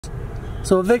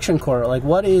So eviction court, like,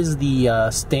 what is the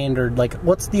standard, like,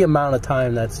 what's the amount of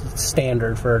time that's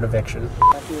standard for an eviction?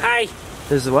 Hi!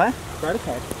 This is what? Credit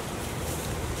card.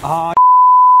 Oh,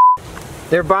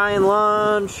 they're buying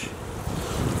lunch.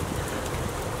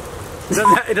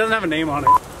 It doesn't have a name on it.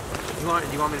 Do you want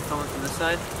me to film it from this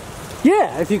side?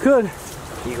 Yeah, if you could.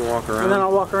 You can walk around. And then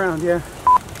I'll walk around, yeah.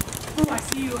 Oh, I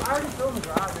see you. I already filmed the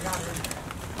garage. I got it.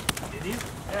 Did you?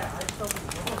 Yeah, I filmed the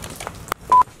garage.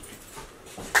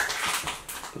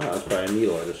 Oh, that's probably a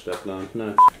needle I just stepped on.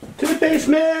 No. To the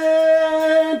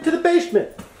basement! To the basement!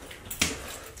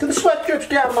 To the sweat drips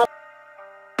down my...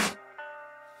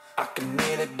 I can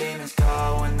hear the demons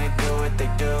call when they do what they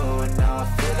do. And now I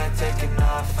feel like taking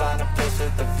off, find a place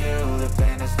with a view. The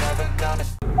pain is never gonna...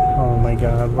 Oh my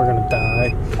god, we're gonna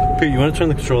die. Here, you want to turn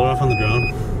the controller off on the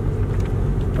drone?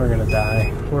 We're gonna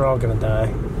die. We're all gonna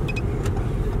die.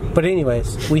 But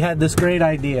anyways, we had this great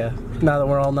idea, now that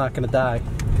we're all not gonna die,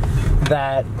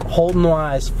 that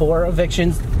HoltonWise for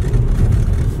evictions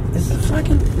is the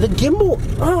fucking, the gimbal.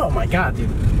 Oh my god, dude.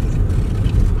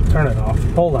 Turn it off.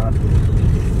 Hold on.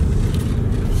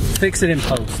 Fix it in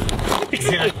post.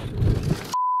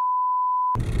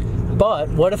 But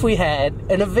what if we had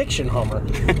an eviction Hummer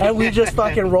and we just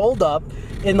fucking rolled up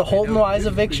in the HoltonWise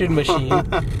eviction machine,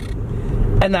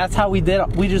 and that's how we did it.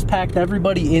 We just packed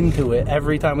everybody into it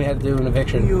every time we had to do an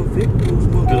eviction. Do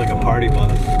like a party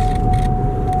bus.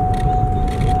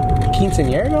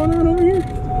 Quinceañera going on over here?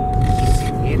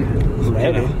 Maybe.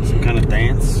 Some kind of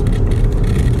dance.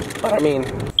 But I mean,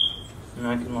 And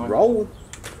I can walk Roll.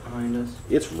 behind us.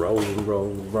 It's rolling,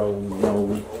 rolling, rolling,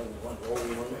 rolling.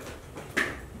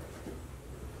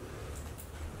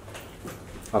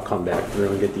 I'll come back through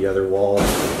and get the other wall.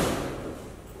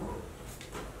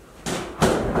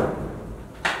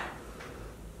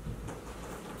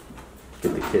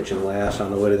 Get the kitchen last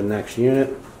on the way to the next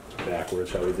unit.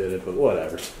 Backwards how we did it, but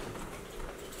whatever.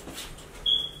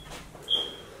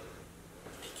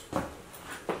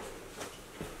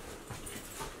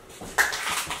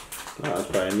 Oh, that's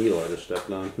probably a needle I just stepped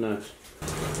on. Nice.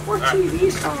 We're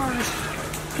TV stars.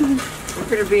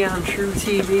 We're gonna be on True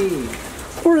TV.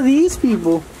 who are these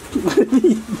people?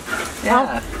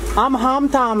 Yeah. I'm Hom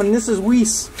Tom and this is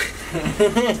Weiss.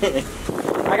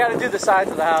 I gotta do the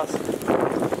sides of the house.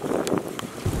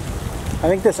 I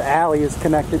think this alley is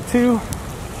connected too.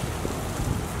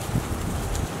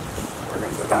 We're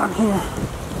gonna go down here.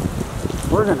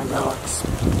 We're gonna go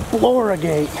explore a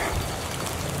gate.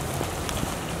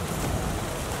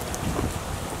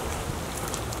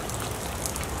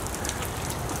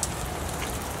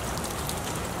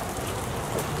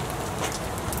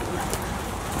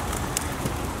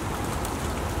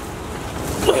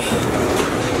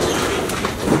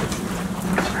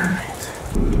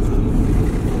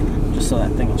 So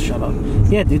that thing will shut up.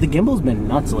 Yeah, dude, the gimbal's been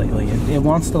nuts lately. It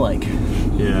wants to like...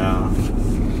 Yeah.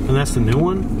 And that's the new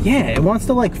one? Yeah, it wants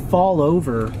to like fall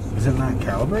over. Is it not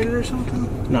calibrated or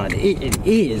something? No, it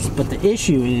is, but the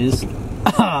issue is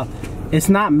it's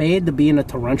not made to be in a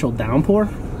torrential downpour.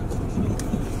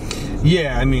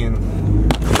 Yeah, I mean...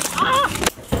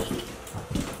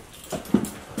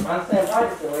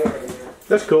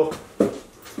 That's cool.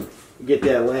 Get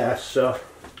that last, so...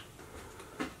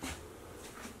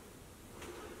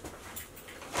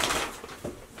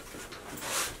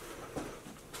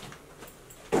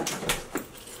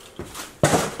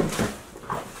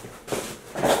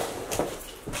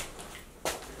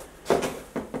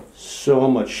 So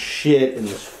much shit in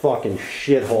this fucking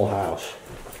shithole house.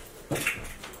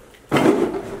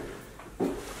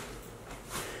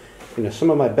 You know,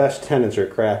 some of my best tenants are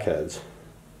crackheads.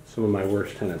 Some of my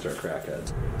worst tenants are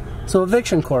crackheads. So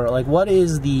eviction court, like, what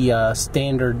is the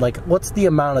standard, like, what's the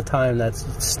amount of time that's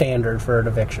standard for an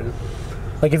eviction?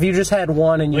 Like, if you just had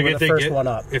one and you were the first one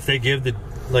up. If they give the,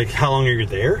 like, how long are you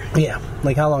there? Yeah,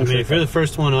 like, how long I mean, if you're the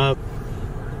first one up,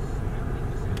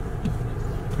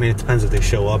 I mean, it depends if they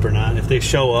show up or not. If they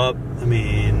show up, I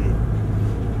mean,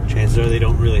 chances are they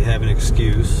don't really have an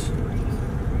excuse.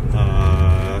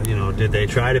 You know, did they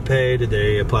try to pay? Did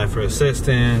they apply for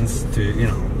assistance? You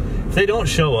know, if they don't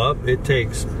show up, it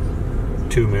takes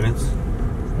 2 minutes.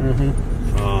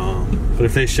 But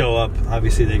if they show up,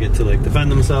 obviously they get to like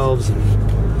defend themselves,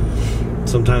 and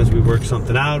sometimes we work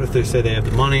something out if they say they have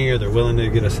the money or they're willing to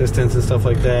get assistance and stuff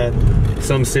like that.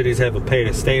 Some cities have a pay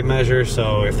to stay measure,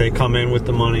 so if they come in with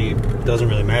the money, it doesn't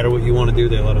really matter what you want to do,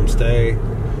 they let them stay.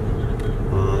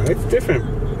 It's different.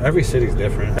 Every city's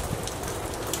different.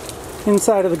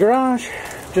 Inside of the garage,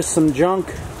 just some junk,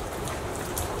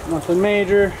 nothing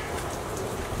major.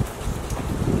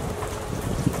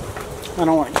 I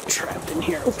don't want to get trapped in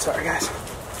here. Oops, sorry guys.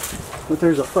 But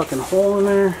there's a fucking hole in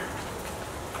there.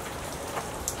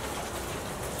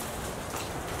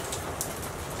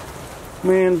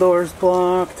 Man, door's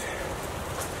blocked.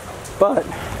 But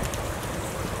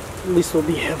at least we'll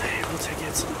be able to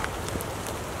get some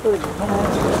pretty good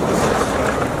vines.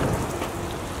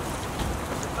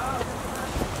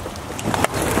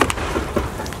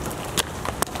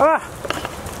 Ah!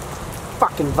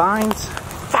 Fucking vines.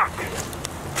 Fuck!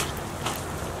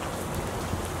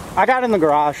 I got in the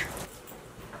garage.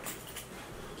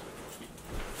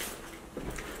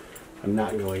 I'm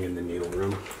not going in the needle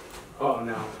room. Oh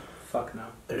no. Fuck no.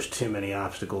 There's too many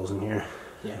obstacles in here.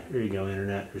 Yeah. Here you go,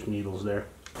 internet. There's needles there.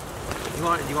 Do you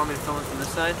want me to film it from this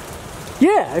side?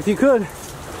 Yeah, if you could.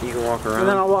 You can walk around. And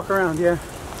then I'll walk around, yeah.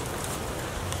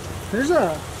 There's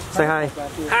a... Say hi.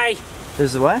 Hi!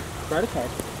 There's a what? Credit card.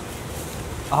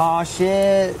 Oh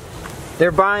shit.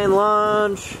 They're buying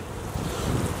lunch.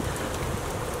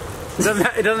 It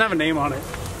doesn't have a name on it.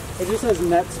 It just says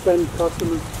net spend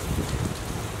customer.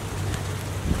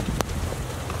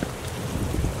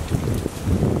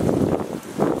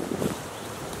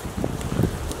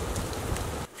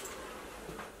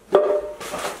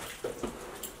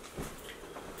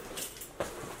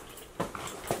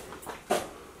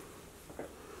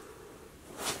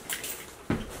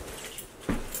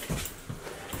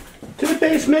 To the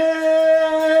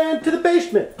basement! To the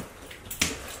basement!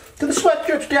 To the sweat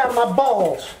drips down my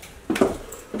balls!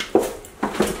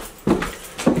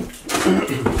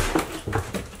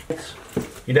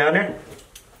 You down there?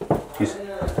 He's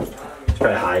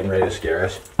probably hiding, ready to scare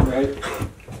us. Right.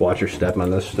 Watch your step on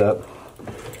this step.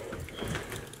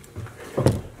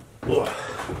 Ugh.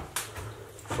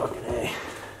 Fucking A.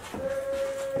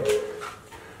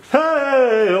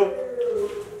 Help!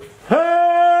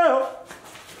 Help!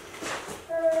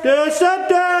 Da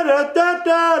da da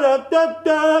da da da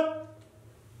da.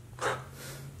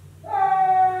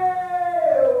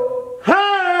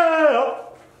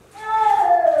 Help!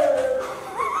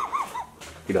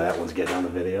 You know that one's getting on the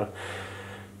video.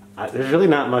 There's really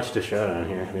not much to show down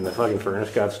here. I mean, the fucking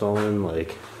furnace got stolen.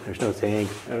 Like, there's no tank.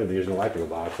 I don't think there's an electrical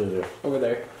box, is there? Over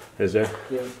there. Is there?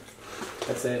 Yeah.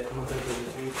 That's it. I don't think there's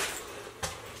anything.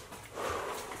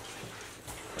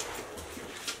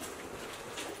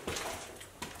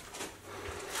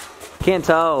 Can't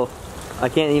tell. I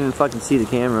can't even fucking see the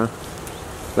camera.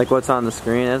 Like what's on the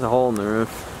screen. There's a hole in the roof.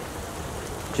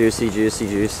 Juicy, juicy,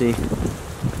 juicy.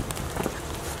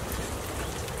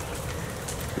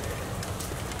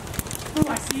 Oh,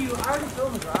 I see you. I already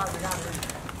filmed the garage. I got it.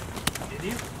 Did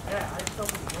you? Yeah, I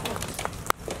filmed the doors.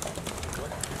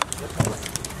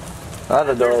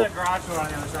 Other door. There's a garage door on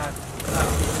the other side.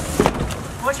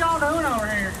 What y'all doing over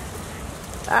here?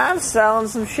 I'm selling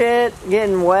some shit,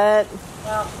 getting wet.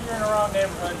 Well, you're in the wrong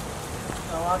neighborhood.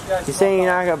 So why don't you guys You saying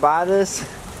you're not gonna buy this?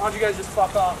 Why don't you guys just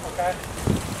fuck off, okay?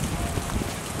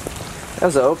 That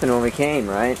was open when we came,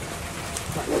 right?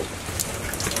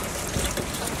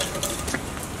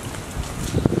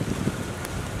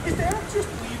 Is Eric just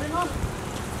leaving us?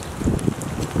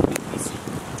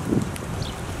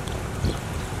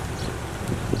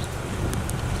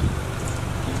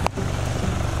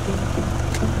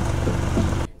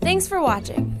 Thanks for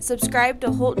watching. Subscribe to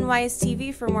HoltonWise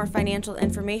TV for more financial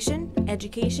information,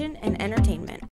 education, and entertainment.